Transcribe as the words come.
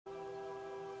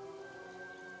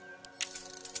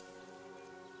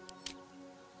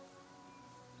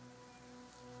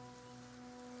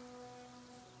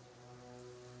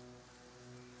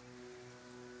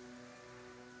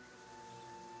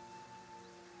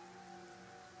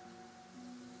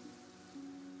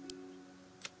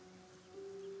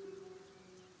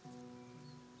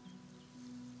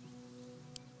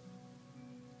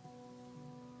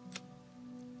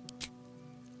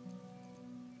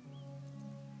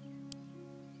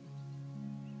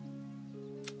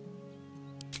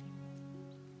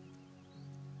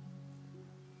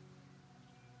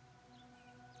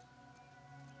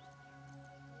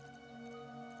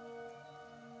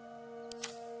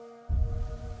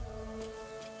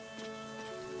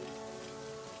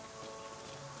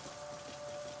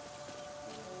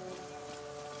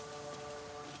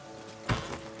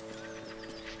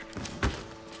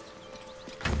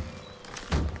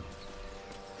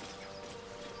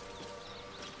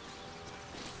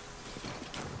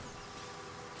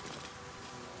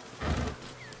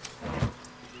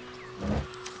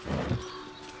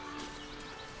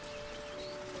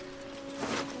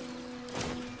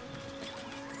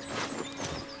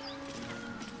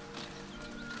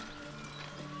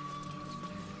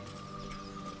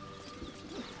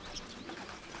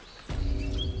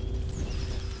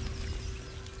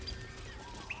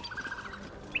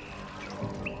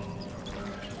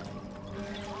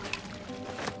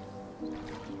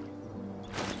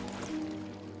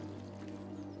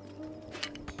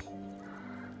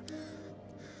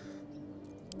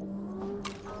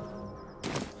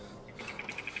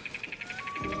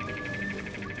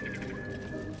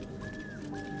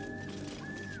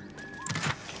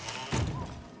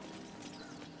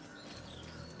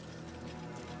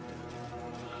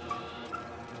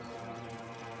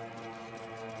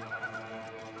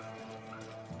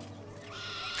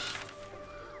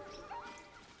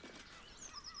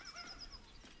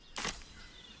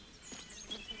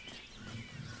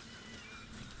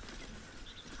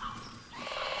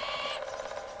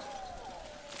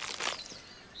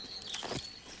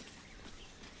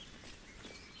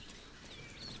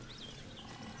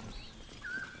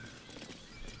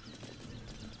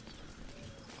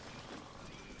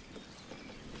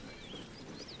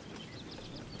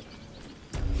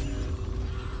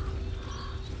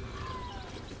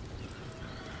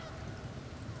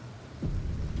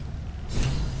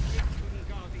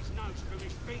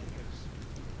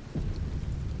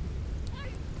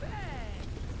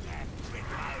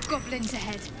goblins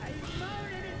ahead.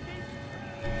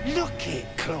 Look it,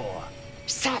 Claw.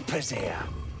 Sapper's here.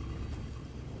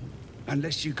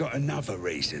 Unless you got another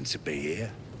reason to be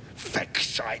here.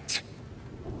 Fexite.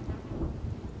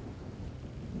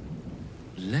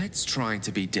 Let's try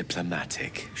to be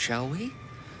diplomatic, shall we?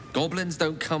 Goblins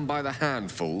don't come by the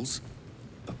handfuls,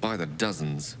 but by the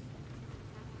dozens.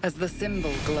 As the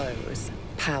symbol glows,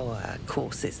 power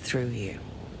courses through you.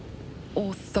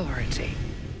 Authority.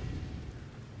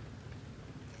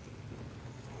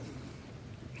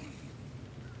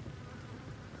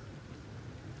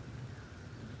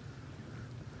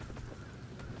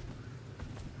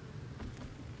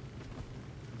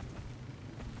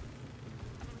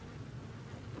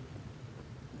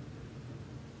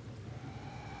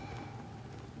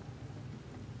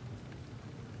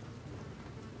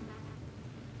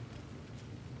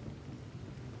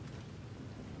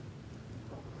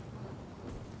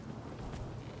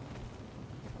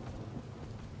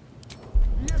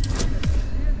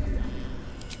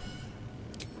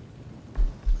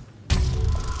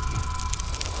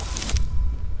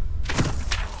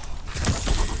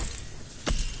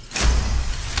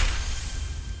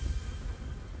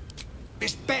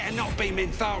 This better not be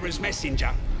Minthara's messenger.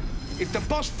 If the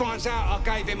boss finds out I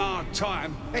gave him a hard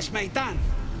time, that's me done.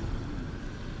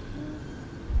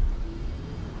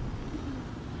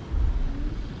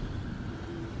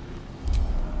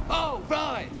 Oh,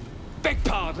 right. Beg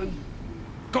pardon.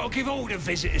 Gotta give all the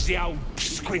visitors the old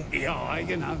squinty eye,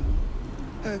 you know.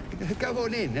 Go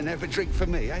on in and have a drink for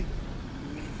me, eh?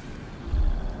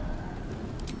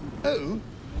 Who?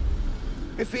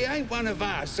 If he ain't one of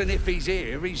us, and if he's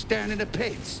here, he's down in the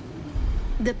pits.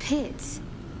 The pits?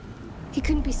 He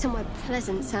couldn't be somewhere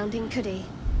pleasant sounding, could he?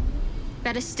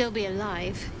 Better still be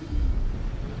alive.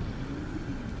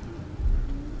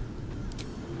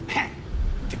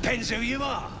 Depends who you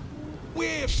are.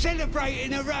 We're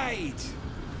celebrating a raid.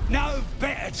 No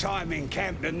better time in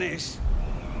camp than this.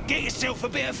 Get yourself a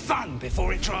bit of fun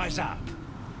before it dries up.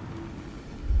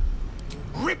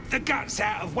 Rip the guts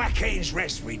out of Joaquin's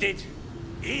rest, we did.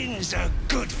 Inns are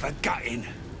good for gutting.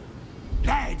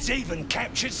 Lads even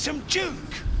captured some Duke.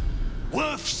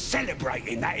 Worth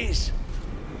celebrating, that is.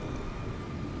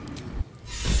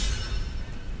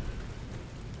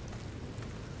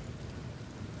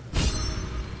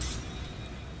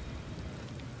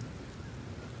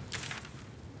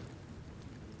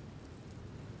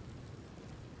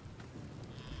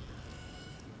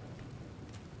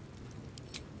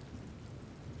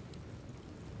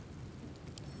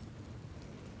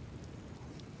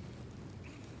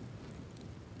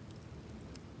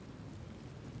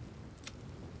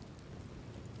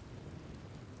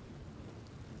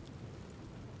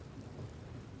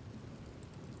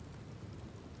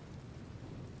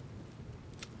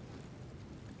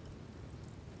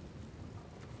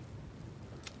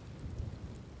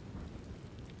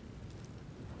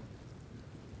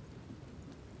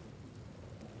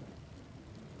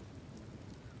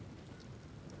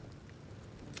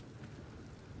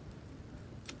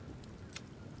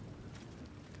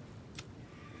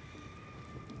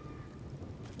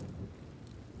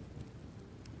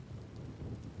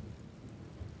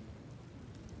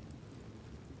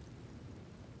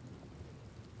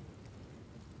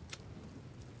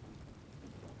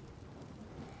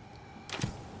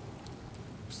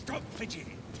 Stop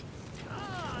fidgeting.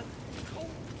 Ah, cold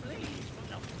fleas from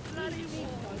the bloody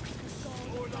wall.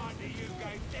 More likely you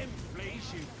gave them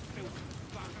fleas, you filthy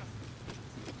bugger.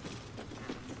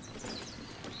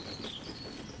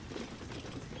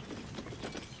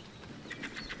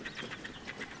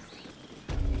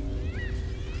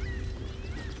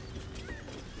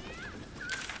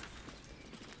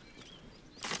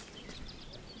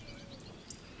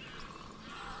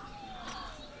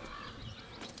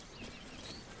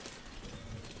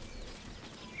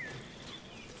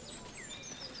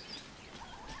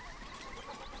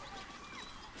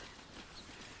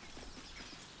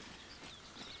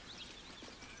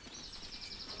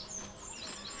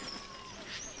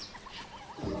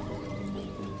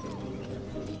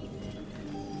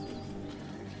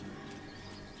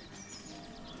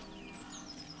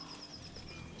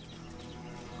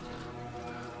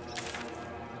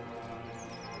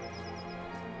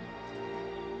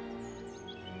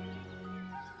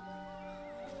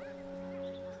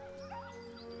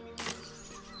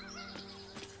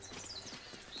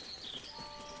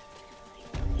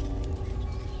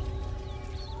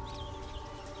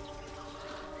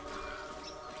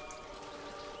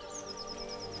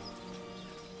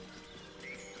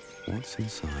 What's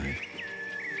inside?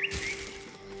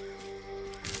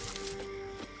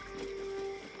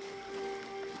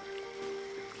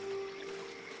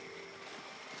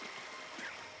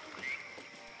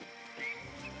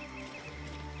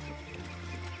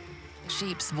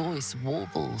 sheep's voice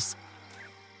warbles,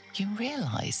 you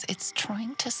realize it's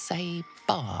trying to say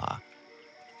bar.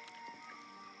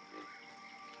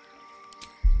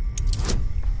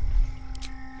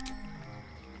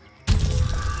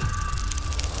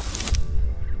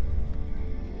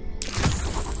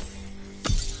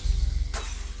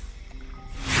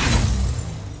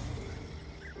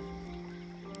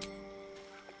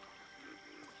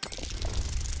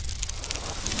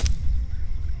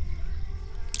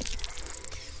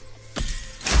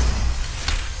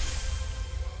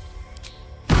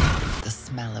 The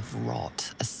smell of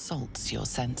rot assaults your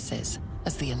senses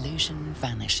as the illusion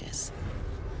vanishes.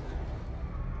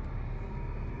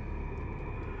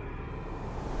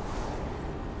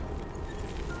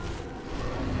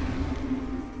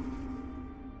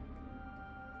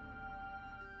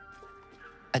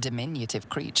 A diminutive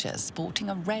creature sporting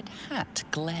a red hat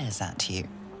glares at you.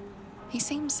 He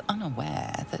seems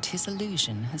unaware that his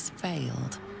illusion has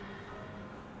failed.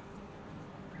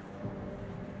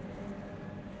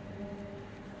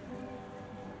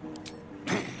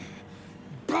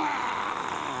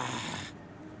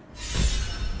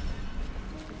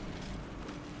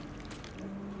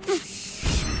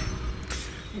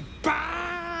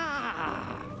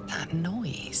 That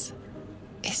noise.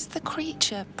 Is the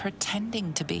creature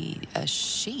pretending to be a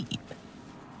sheep?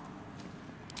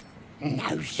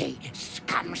 Nosy,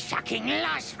 scum-sucking,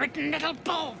 lice-ridden little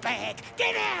ball bag!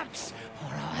 Get out!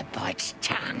 Or I bite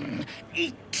tongue,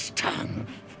 eat tongue.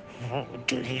 Oh,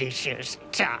 delicious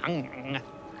tongue.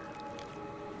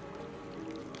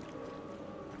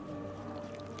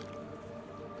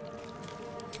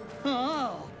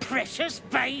 Oh, precious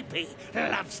baby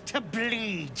loves to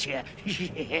bleed you.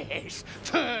 Yes,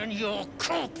 turn your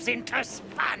corpse into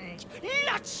sponge.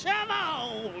 Lots of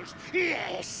holes.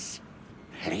 Yes.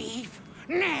 Leave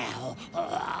now, or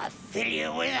I'll fill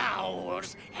you with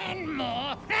holes and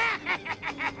more.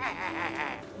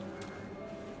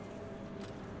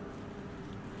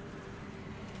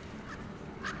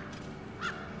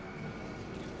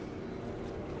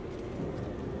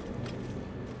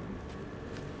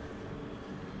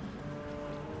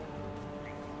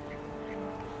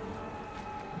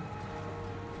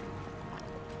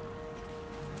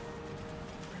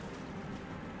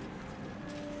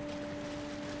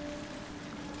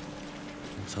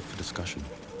 It's up for discussion.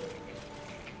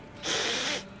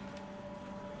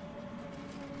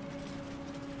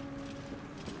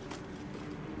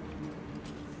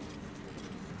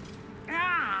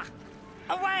 Ah!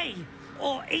 Away!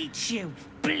 Or eat you,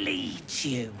 bleed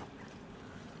you.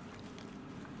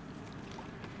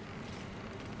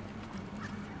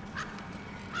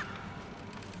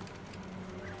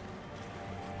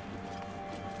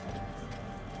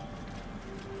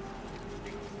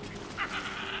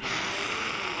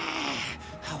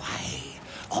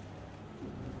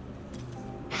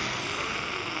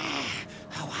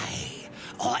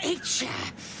 Or eat ya,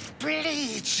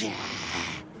 bleed ya.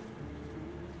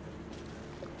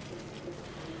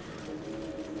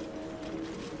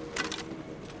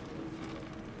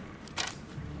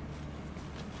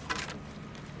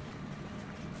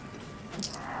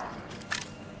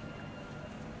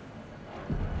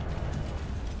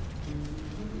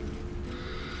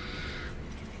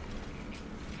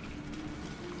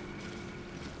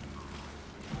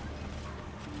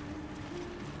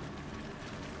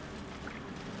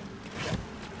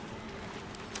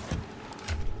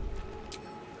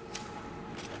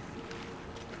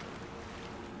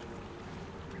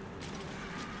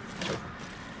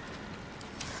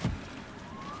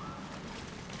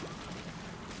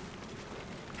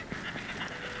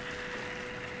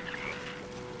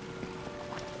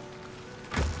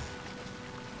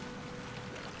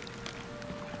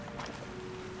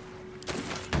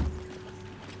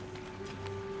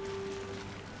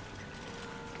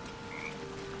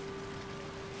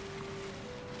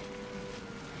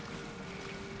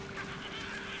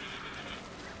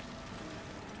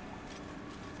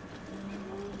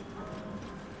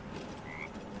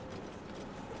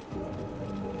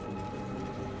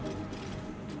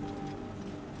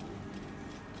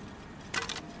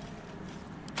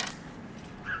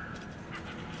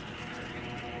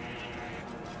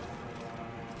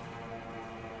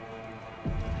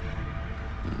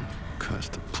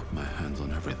 Cursed to put my hands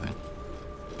on everything.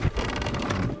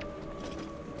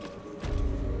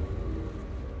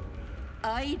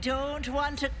 I don't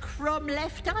want a crumb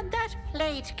left on that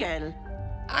plate, girl.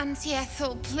 Auntie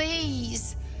Ethel,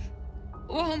 please.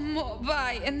 One more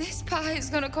bite and this pie is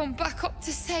gonna come back up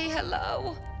to say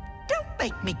hello. Don't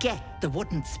make me get the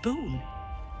wooden spoon.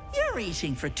 You're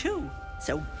eating for two,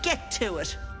 so get to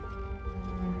it.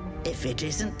 If it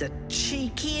isn't the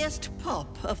cheekiest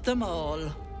pup of them all.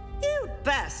 You'd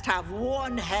best have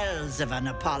one hells of an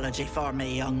apology for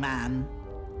me, young man.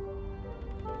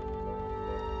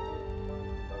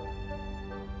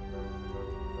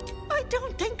 I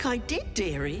don't think I did,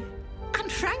 dearie.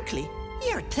 And frankly,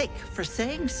 you're thick for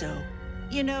saying so.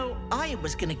 You know, I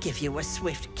was gonna give you a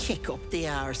swift kick up the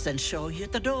arse and show you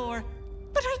the door.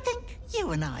 But I think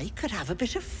you and I could have a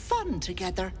bit of fun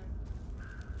together.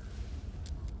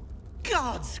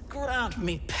 Gods grant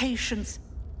me patience.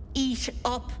 Eat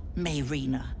up,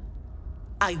 Mayrina.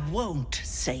 I won't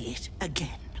say it again.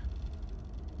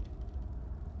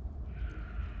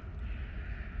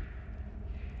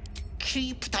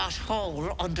 Keep that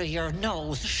hole under your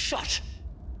nose shut,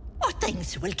 or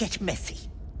things will get messy.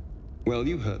 Well,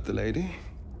 you heard the lady.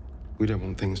 We don't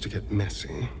want things to get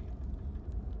messy.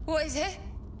 What is it?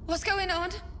 What's going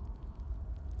on?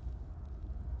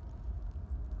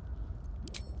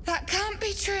 That can't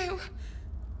be true.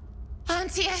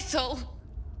 Auntie Ethel.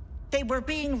 They were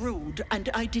being rude, and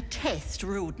I detest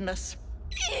rudeness.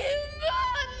 You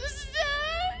monster!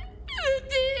 The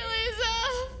deal is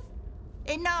off!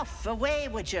 Enough! Away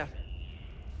with you!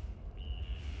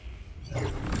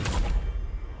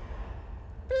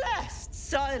 Blessed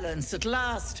silence at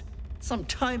last. Some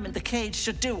time in the cage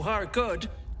should do her good.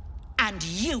 And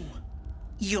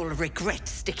you'll regret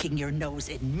sticking your nose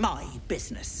in my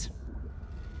business.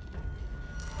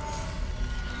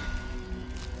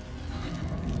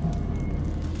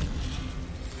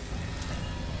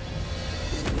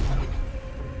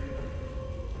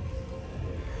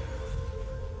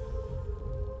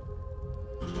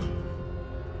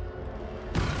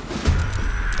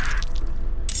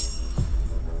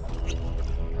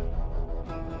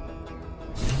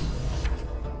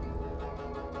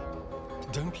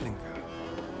 Don't linger.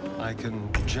 I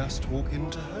can just walk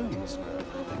into homes now.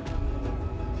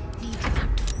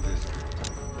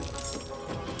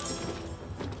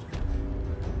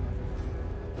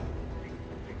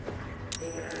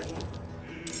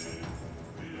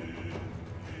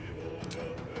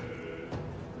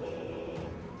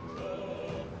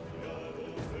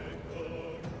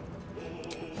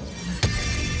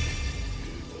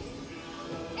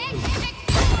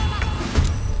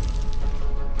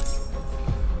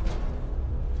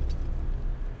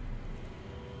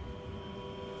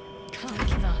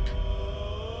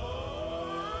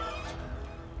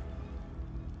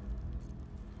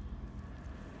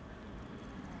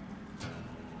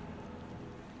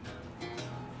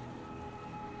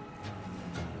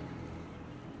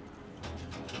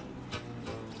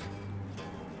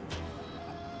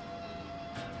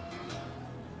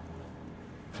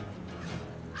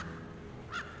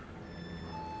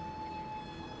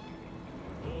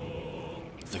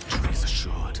 Victory is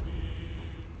assured.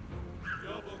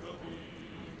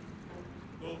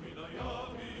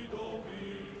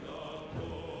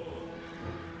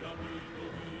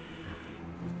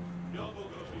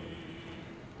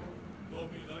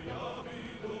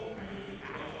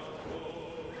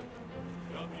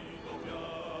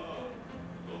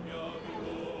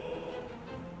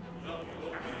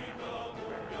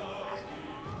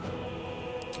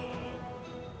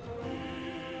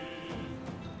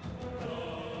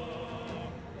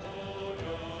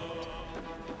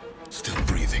 Still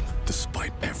breathing,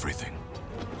 despite everything.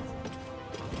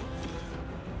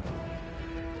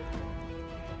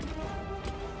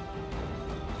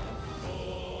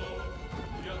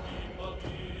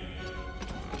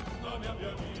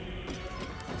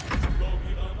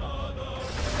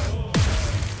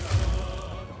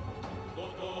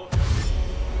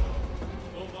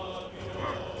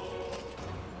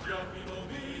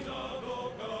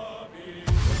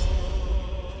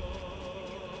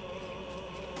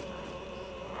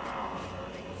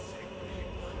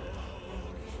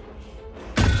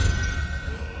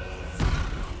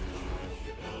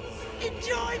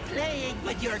 Enjoy playing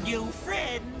with your new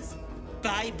friends.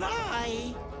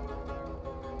 Bye-bye.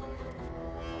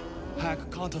 Hack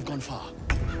can't have gone far.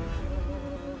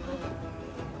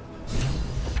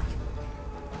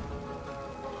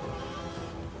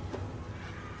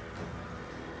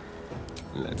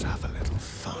 Let's have a little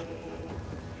fun.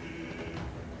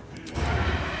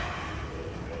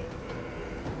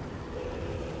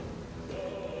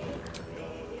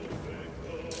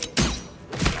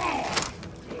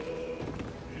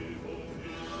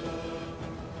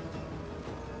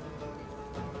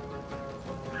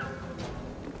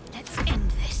 Let's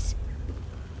end this.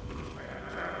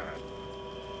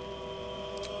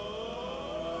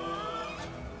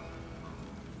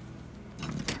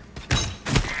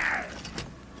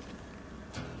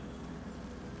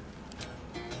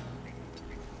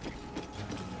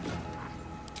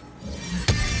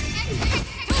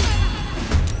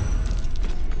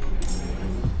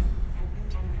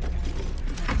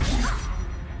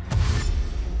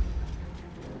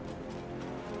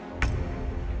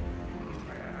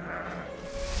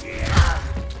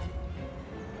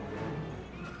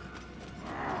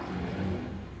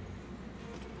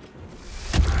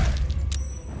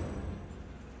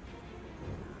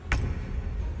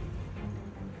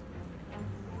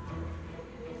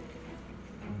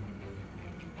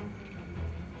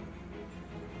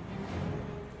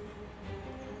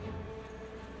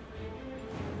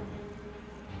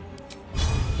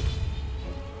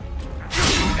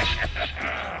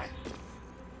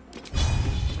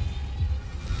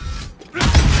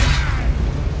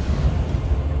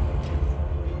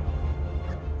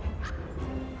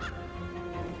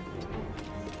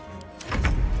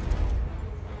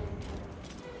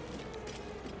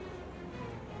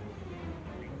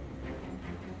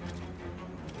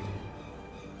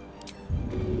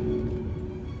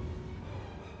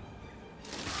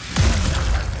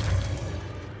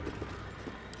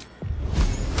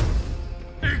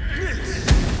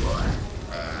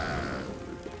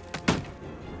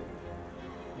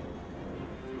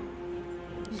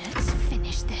 Let's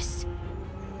finish this.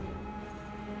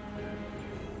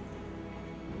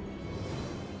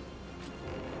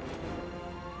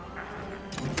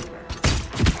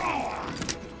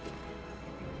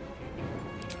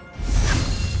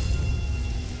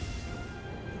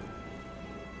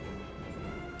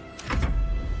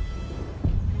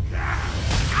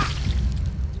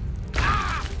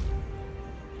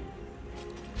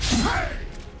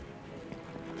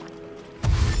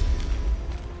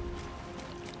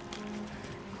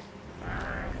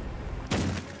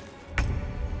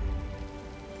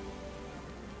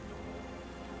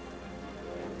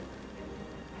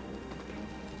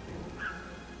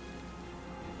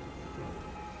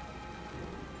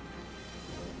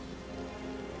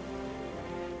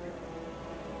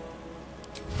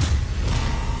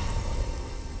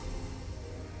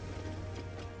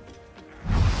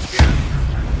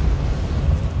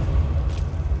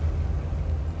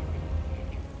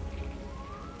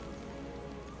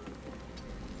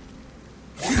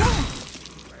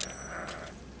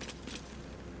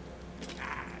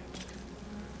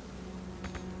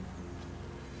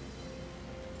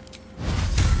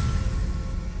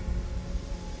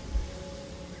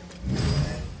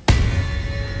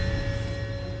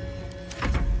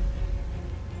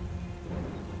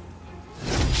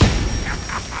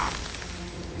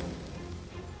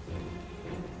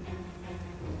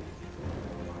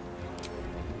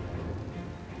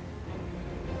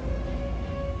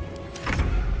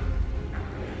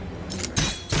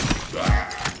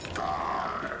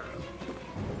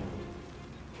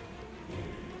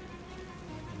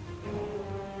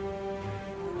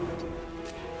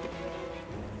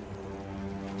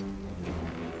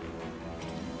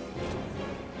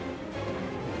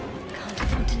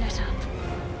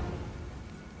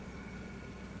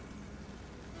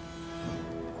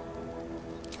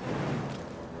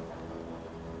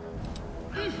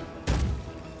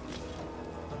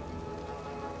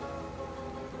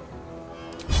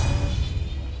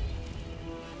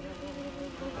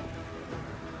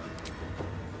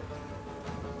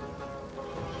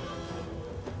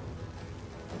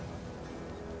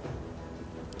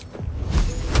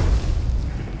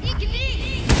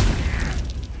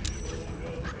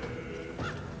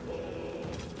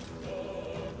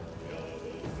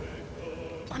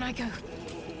 On I go.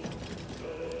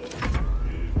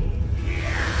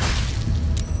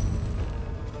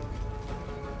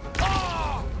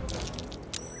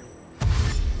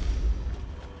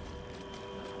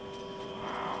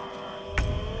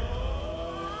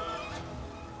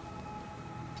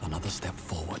 Another step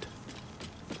forward.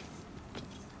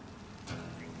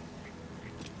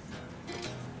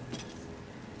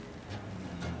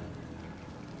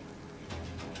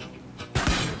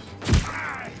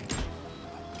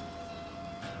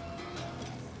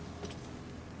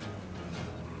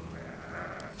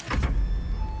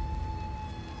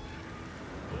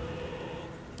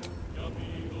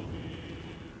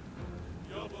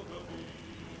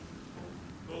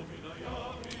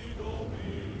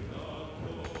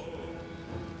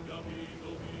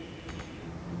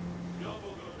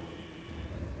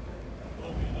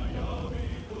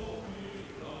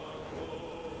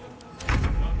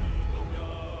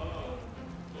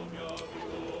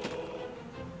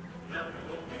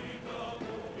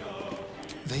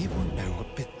 They won't know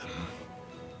what bit them.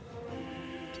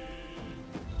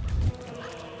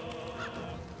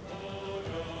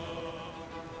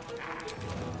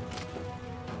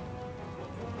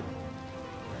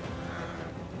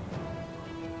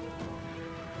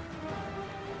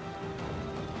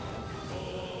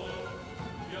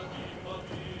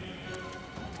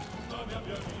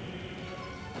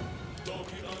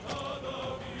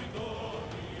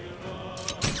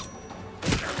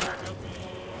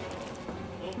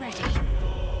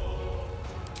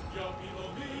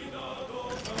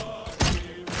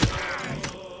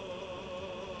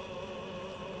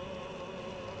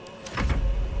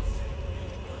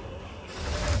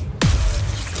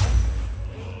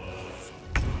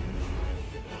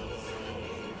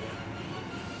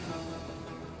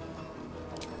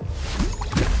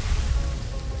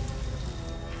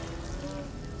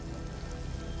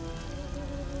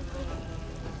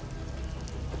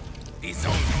 It's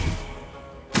on.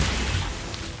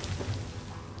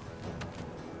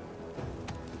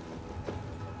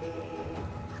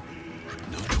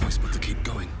 No choice but to keep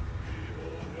going.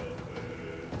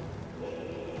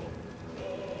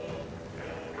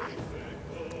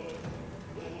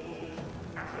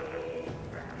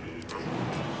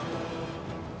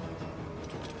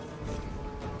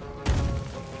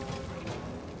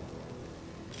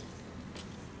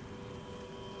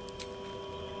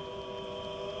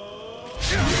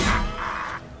 Yeah.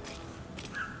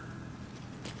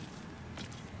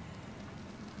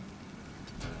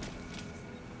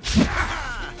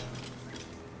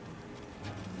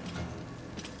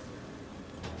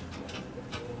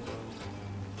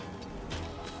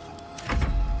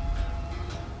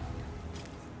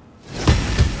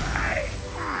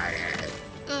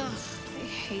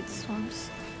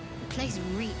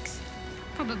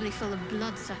 Probably full of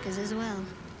bloodsuckers as well.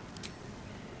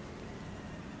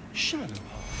 Shadow,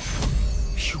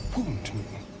 you wound me.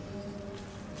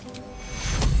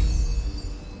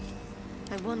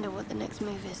 I wonder what the next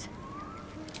move is.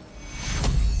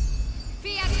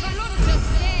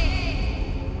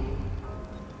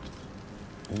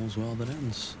 All's well that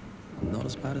ends. Not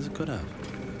as bad as it could have.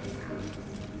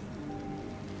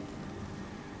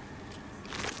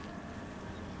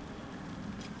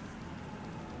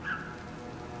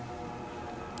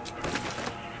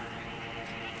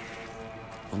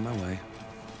 On my way.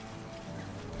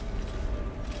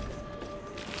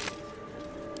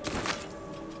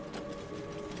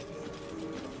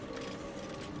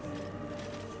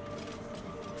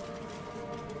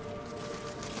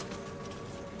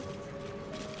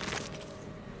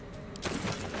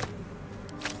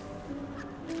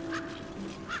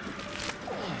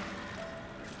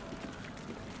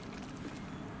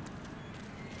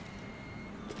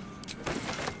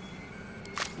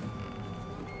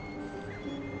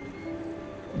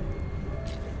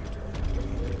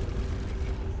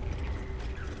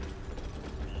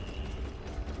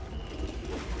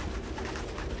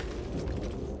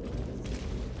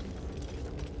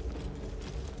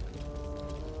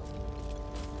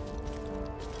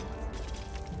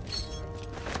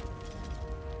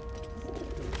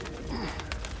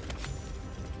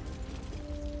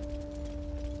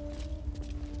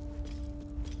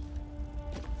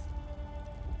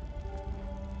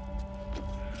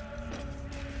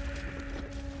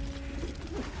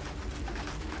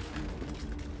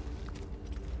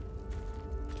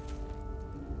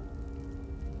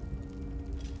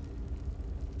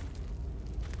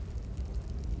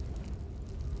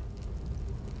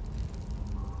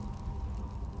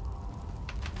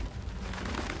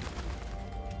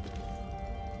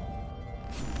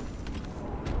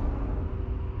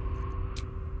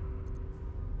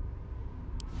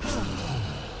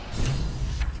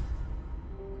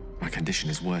 Condition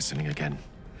is worsening again.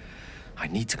 I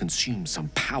need to consume some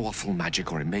powerful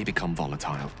magic or it may become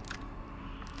volatile.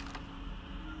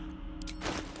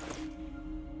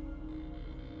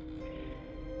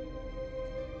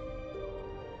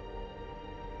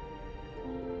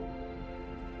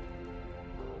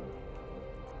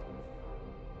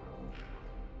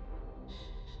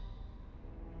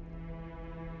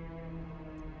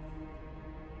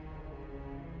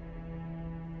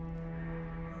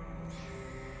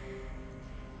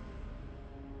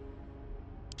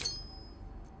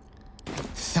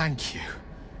 Thank you.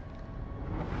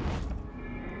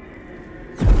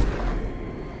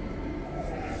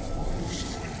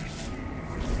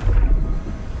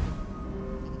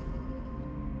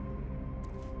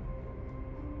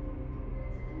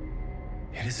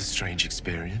 It is a strange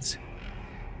experience.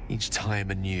 Each time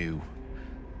anew.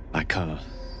 Like a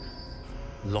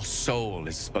lost soul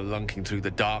is spelunking through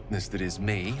the darkness that is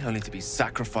me, only to be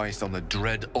sacrificed on the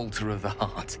dread altar of the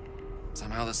heart.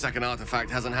 Somehow the second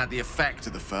artifact hasn't had the effect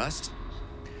of the first.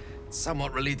 It's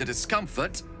somewhat relieved the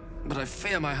discomfort, but I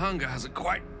fear my hunger hasn't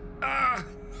quite...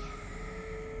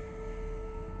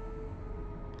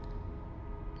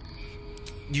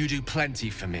 You do plenty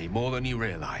for me, more than you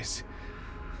realize.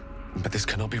 But this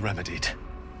cannot be remedied.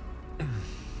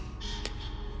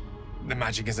 The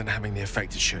magic isn't having the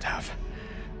effect it should have.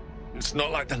 It's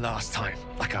not like the last time,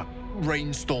 like a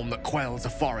rainstorm that quells a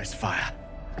forest fire.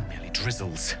 It merely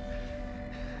drizzles.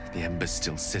 The embers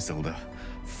still sizzle, the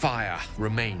fire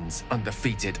remains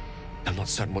undefeated. I'm not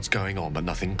certain what's going on, but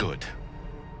nothing good.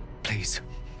 Please,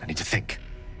 I need to think.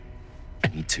 I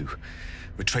need to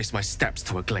retrace my steps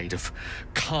to a glade of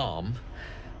calm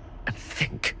and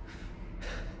think.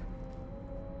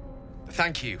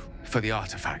 Thank you for the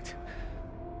artifact.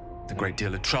 A great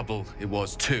deal of trouble it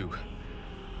was too.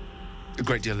 A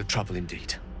great deal of trouble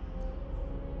indeed.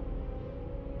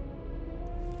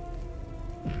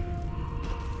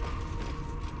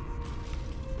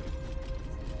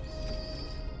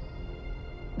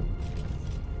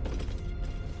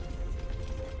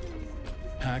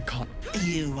 I can't.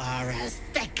 You are as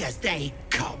thick as they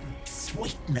come,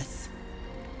 sweetness.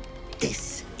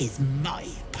 This is my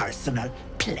personal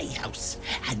playhouse,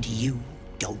 and you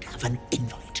don't have an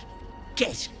invite.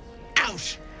 Get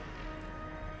out!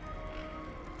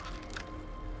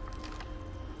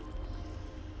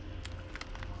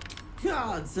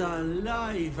 God's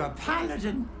alive, a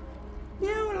paladin.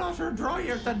 You lot are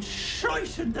drier than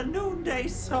shite in the noonday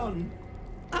sun.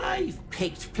 I've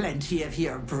picked plenty of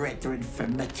your brethren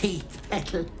from my teeth,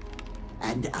 Petal,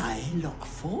 and I look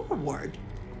forward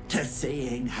to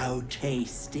seeing how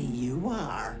tasty you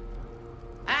are.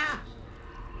 Ah!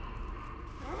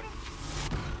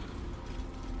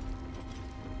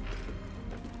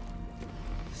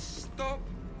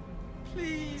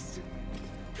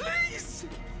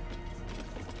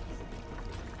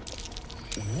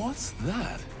 What's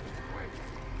that?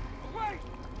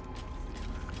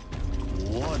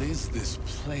 What is this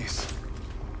place?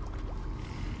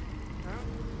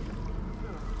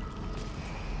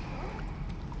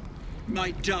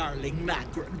 My darling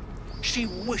Magrin. She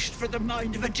wished for the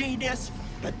mind of a genius,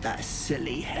 but that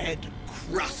silly head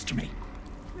crossed me.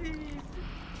 Please.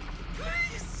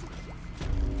 Please.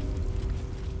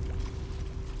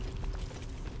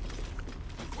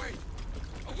 Away.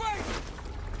 Away.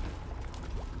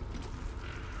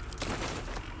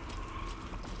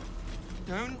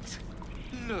 Don't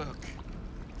look.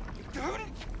 Don't.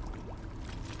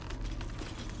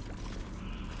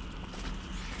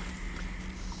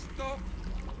 Stop.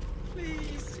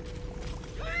 Please.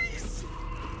 Please.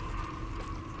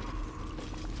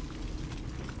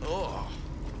 Oh.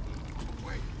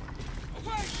 Away.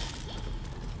 Away.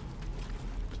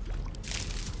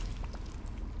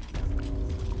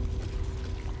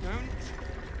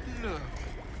 Don't look.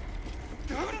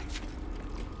 Don't.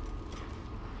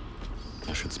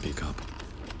 I should speak up.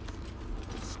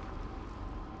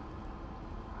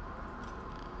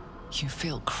 You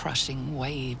feel crushing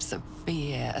waves of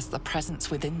fear as the presence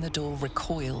within the door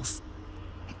recoils.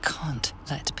 It can't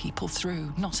let people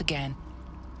through, not again.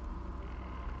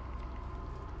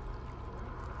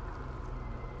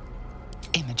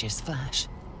 Images flash.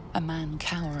 A man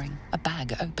cowering, a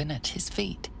bag open at his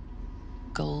feet.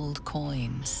 Gold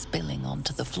coins spilling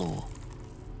onto the floor.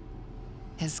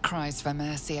 His cries for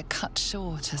mercy are cut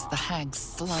short as the hag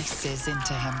slices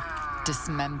into him,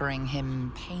 dismembering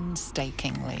him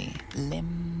painstakingly,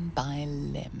 limb by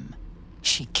limb.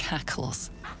 She cackles,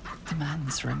 the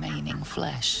man's remaining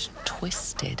flesh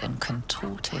twisted and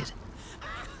contorted,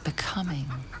 becoming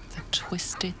the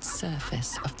twisted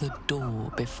surface of the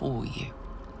door before you.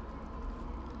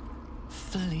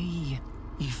 Flee,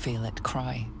 you feel it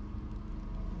cry.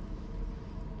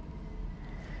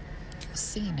 A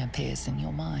scene appears in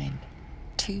your mind.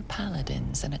 2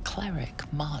 paladins and a cleric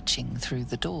marching through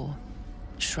the door,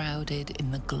 shrouded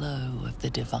in the glow of the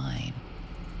divine.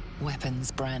 Weapons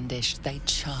brandished, they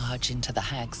charge into the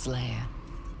hag's lair.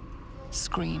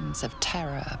 Screams of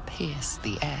terror pierce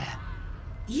the air.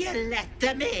 You let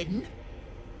them in?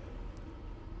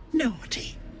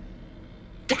 Naughty.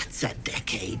 That's a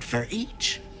decade for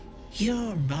each.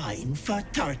 You're mine for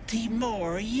 30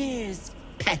 more years,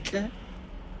 peddler.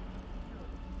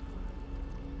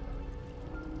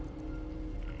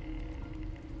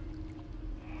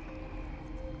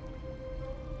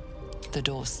 The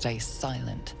door stays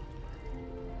silent.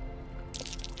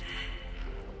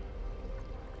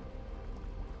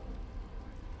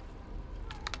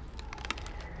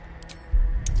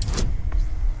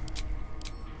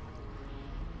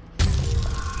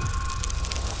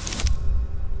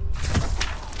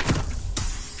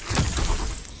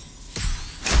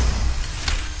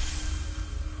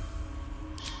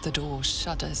 The door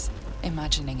shudders,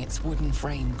 imagining its wooden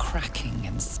frame cracking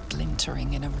and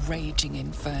splintering in a raging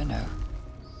inferno.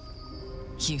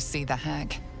 You see the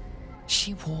hag.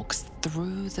 She walks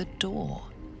through the door,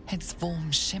 its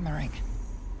form shimmering.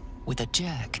 With a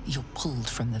jerk, you're pulled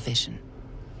from the vision.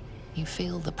 You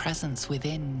feel the presence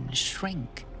within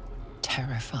shrink,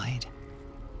 terrified.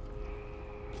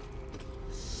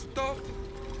 Stop.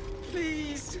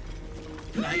 Please.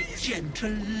 My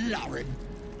gentle Lauren.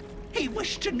 He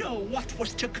wished to know what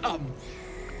was to come.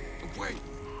 Away.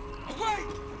 Away.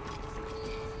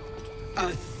 A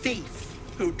thief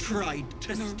who tried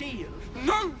to steal.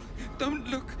 No! Don't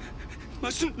look!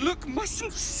 Mustn't look,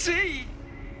 mustn't see!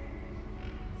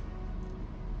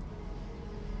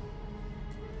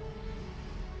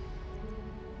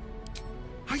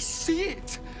 I see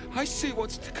it! I see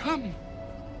what's to come.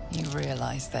 You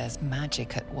realize there's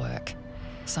magic at work.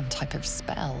 Some type of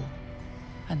spell.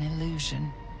 An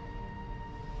illusion.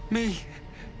 Me.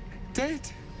 Dead.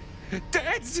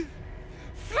 Dead!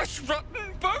 Flesh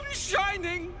rotten, bone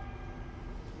shining!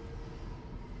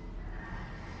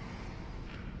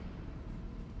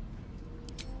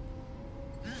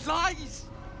 Lies!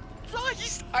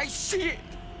 Lies! I see it!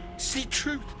 See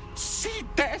truth, see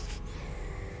death!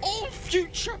 All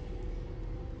future!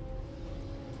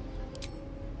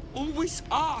 Always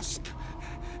ask!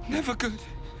 Never good,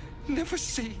 never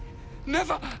see,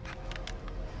 never...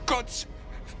 Gods,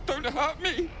 don't hurt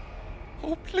me!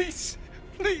 Oh, please,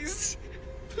 please,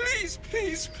 please,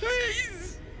 please,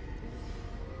 please!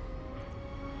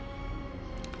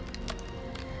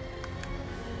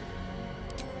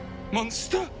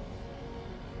 Monster!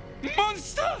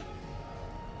 Monster!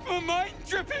 For mind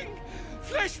dripping,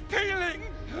 flesh peeling,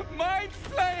 mind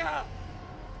flayer!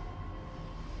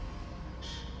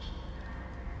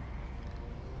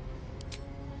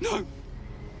 No!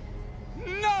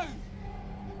 No!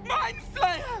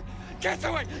 Get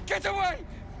away! Get away!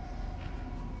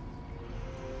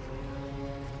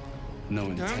 No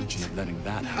intention of letting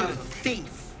that A happen.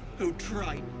 thief who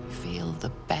tried. Feel the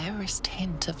barest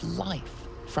hint of life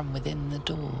from within the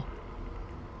door.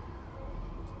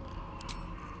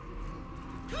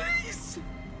 Please!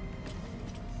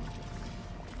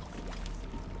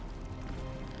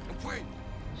 Away!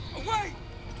 Away!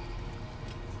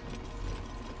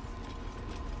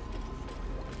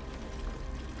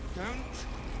 Don't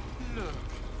look.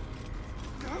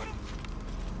 Don't.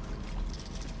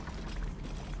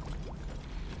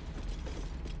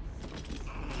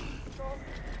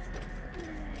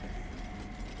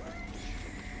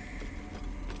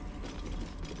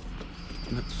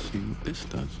 Let's see what this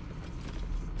does.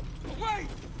 Away!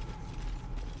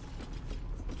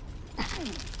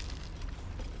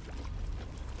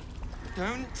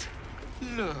 Don't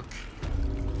look.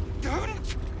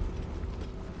 Don't.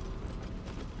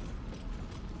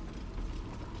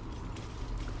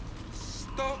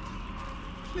 Stop.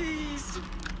 Please.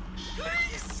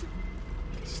 Please.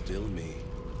 Still me.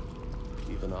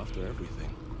 Even after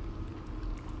everything.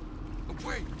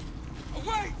 Away.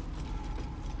 Away!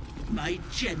 My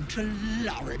gentle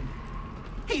Lauren.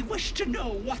 He wished to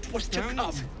know what was to Don't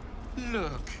come.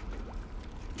 look.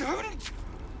 Don't.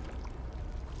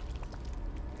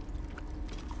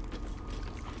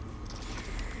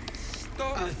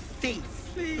 Stop. A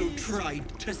thief who Please.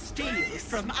 tried to steal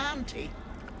from Auntie.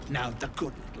 Now the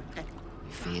good little pet.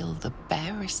 Feel the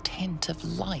barest hint of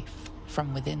life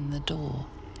from within the door.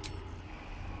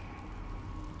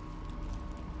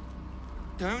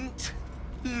 Don't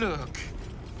look.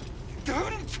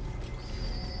 Don't.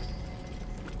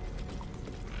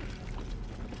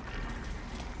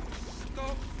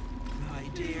 Stop. My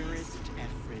dearest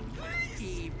Ephraim,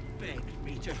 he begged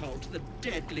me to halt the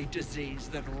deadly disease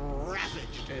that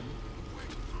ravaged him.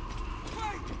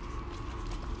 Wait.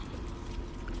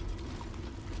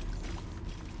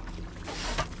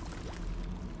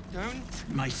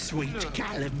 Don't. My sweet Look.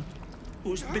 Callum,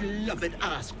 whose beloved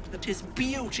asked that his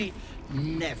beauty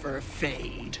never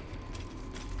fade.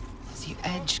 As you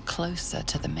edge closer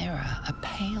to the mirror, a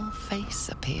pale face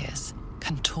appears,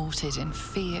 contorted in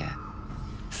fear.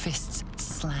 Fists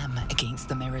slam against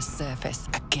the mirror's surface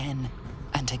again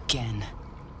and again.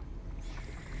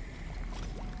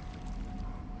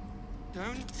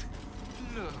 Don't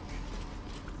look.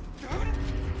 Don't.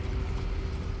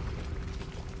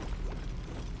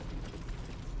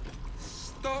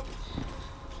 Stop.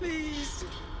 Please.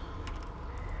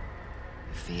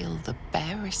 Feel the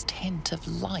barest hint of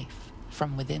life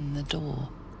from within the door.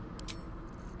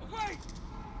 Away.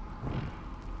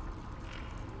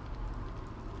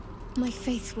 My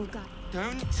faith will guide.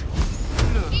 Don't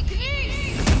look.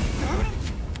 Don't.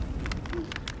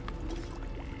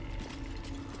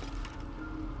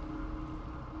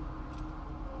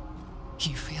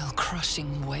 You feel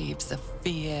crushing waves of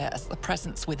fear as the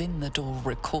presence within the door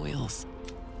recoils.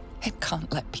 It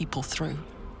can't let people through.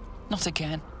 Not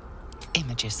again.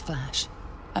 Images flash.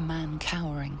 A man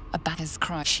cowering, a batter's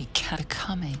cry. She can't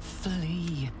coming.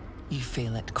 Flee. You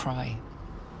feel it cry.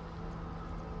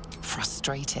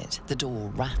 Frustrated, the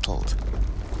door rattled.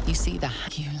 You see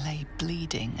you lay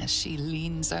bleeding as she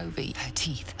leans over. Her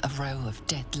teeth, a row of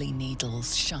deadly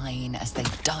needles, shine as they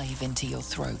dive into your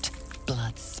throat,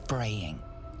 blood spraying.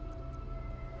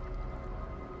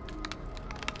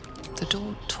 The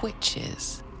door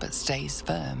twitches, but stays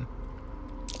firm.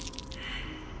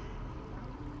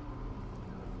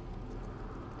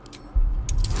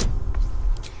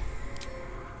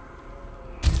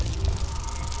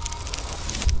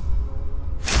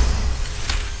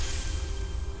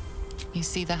 You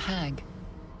see the hag.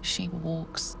 She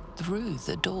walks through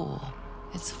the door.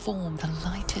 Its form, the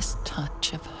lightest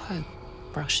touch of hope,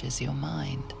 brushes your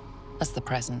mind as the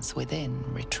presence within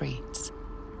retreats.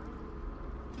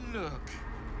 Look.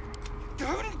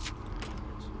 Don't.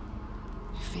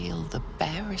 Feel the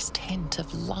barest hint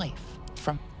of life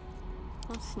from...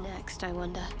 What's next, I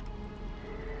wonder?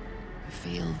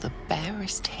 Feel the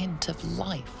barest hint of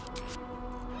life.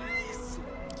 Please.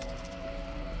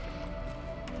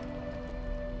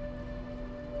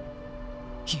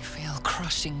 You feel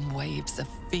crushing waves of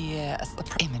fear as the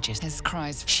images, his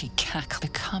cries, she cackles,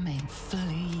 becoming,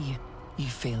 flee. You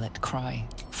feel it cry.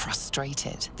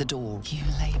 Frustrated, the door, you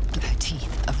lay her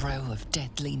teeth, a row of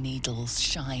deadly needles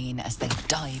shine as they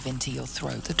dive into your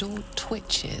throat. The door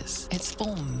twitches, its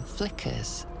form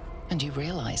flickers, and you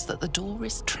realize that the door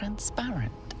is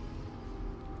transparent.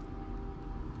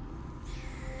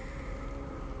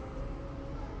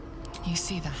 You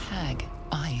see the hag,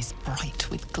 eyes bright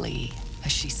with glee,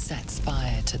 as she sets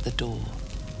fire to the door.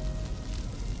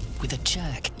 With a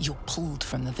jerk, you're pulled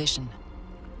from the vision.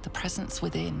 The presence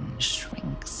within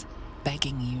shrinks,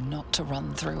 begging you not to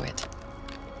run through it.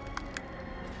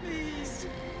 Please.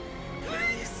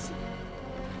 Please.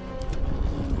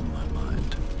 Open my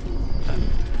mind. And,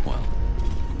 well,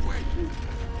 Wait.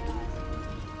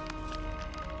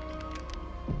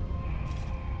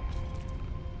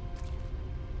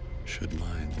 should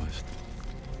mine was...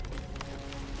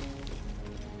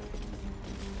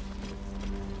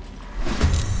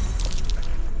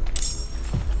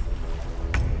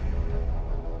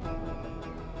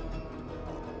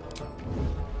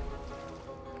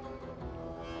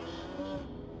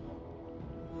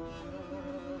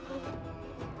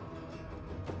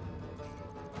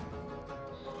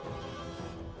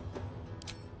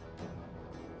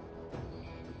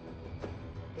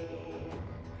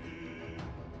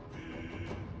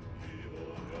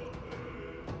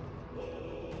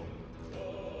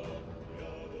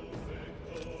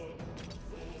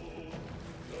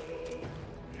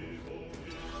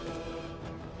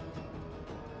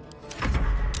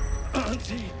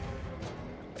 Auntie,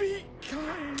 be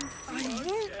kind. I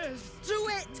won't do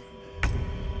it.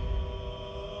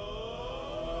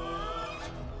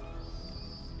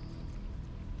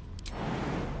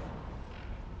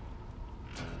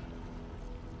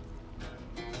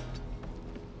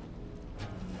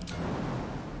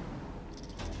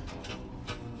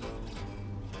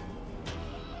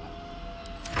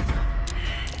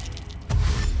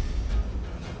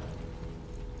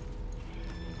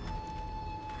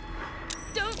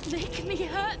 Don't make me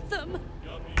hurt them!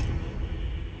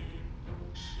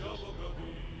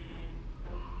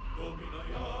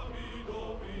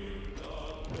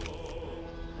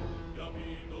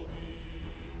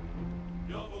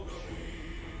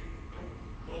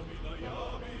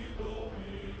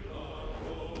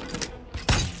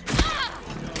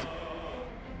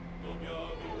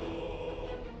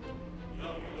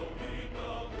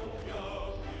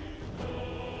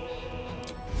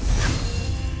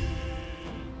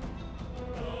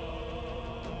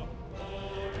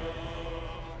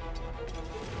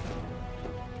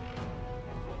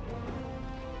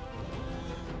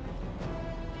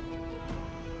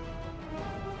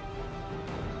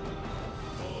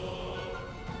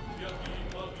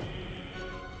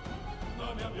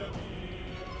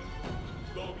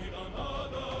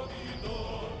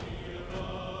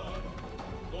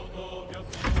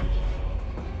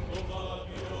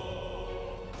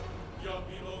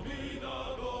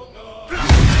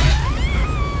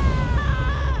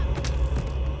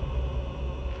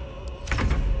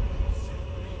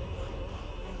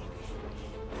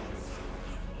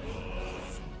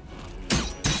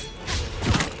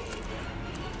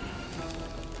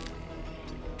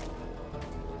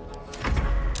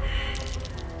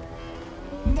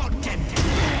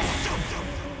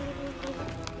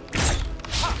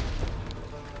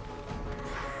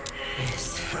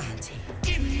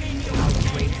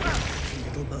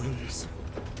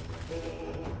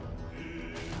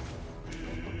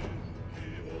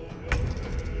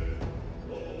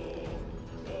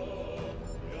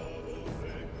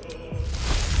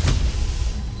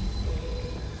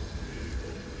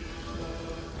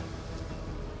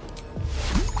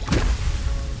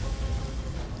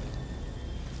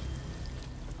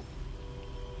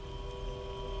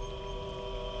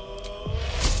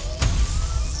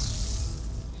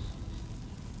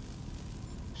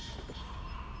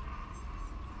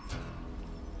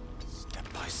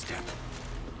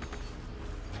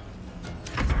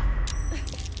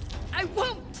 I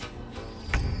won't!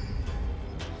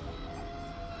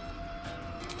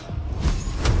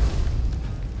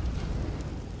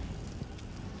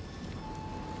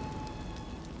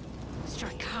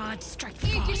 Strike hard, strike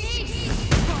fast.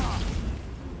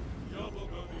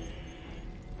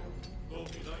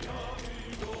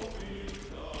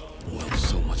 Well,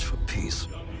 so much for peace.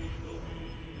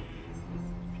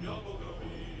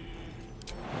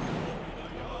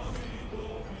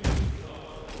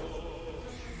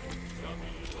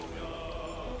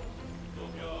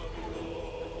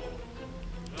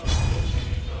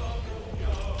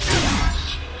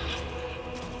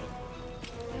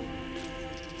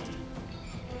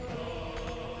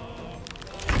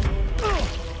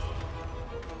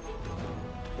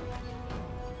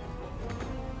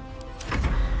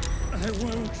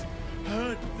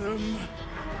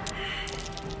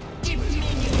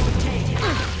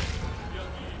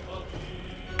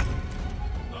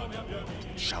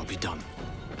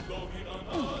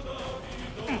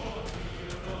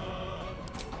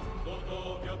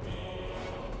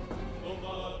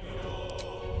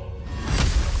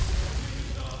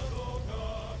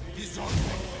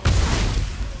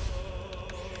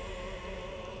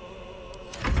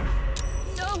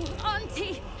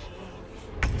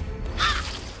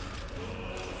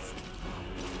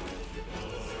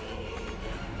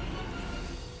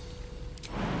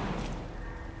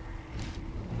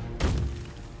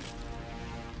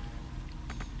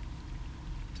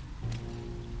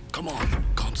 Come on,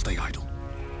 can't stay idle.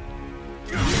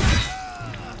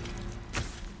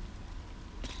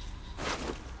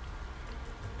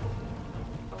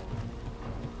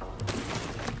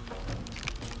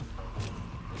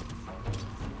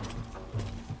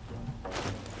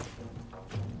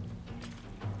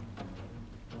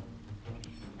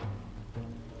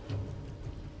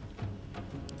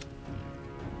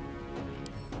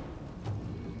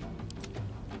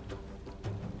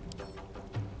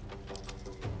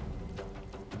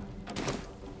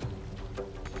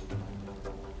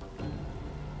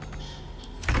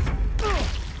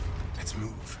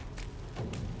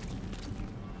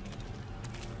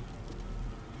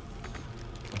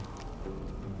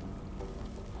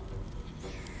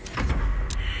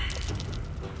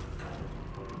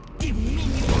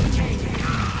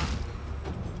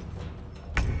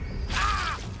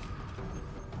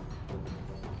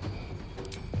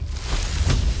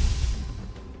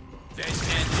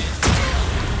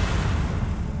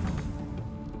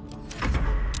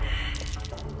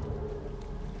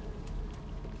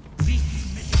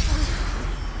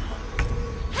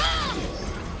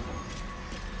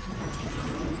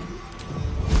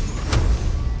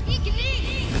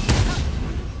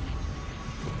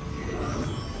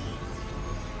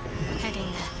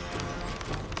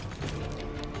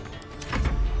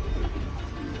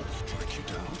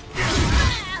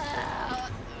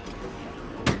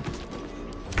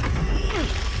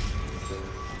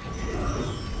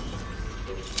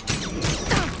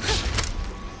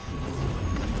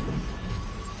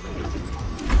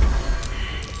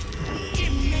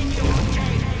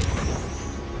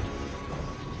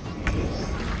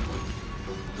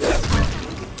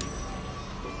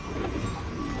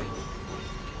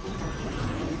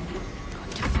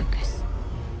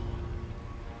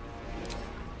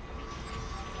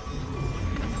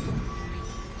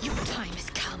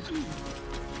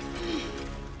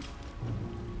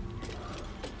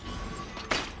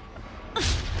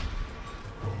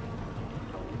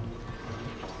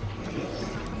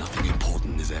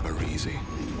 Ever easy.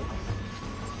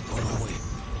 On our way.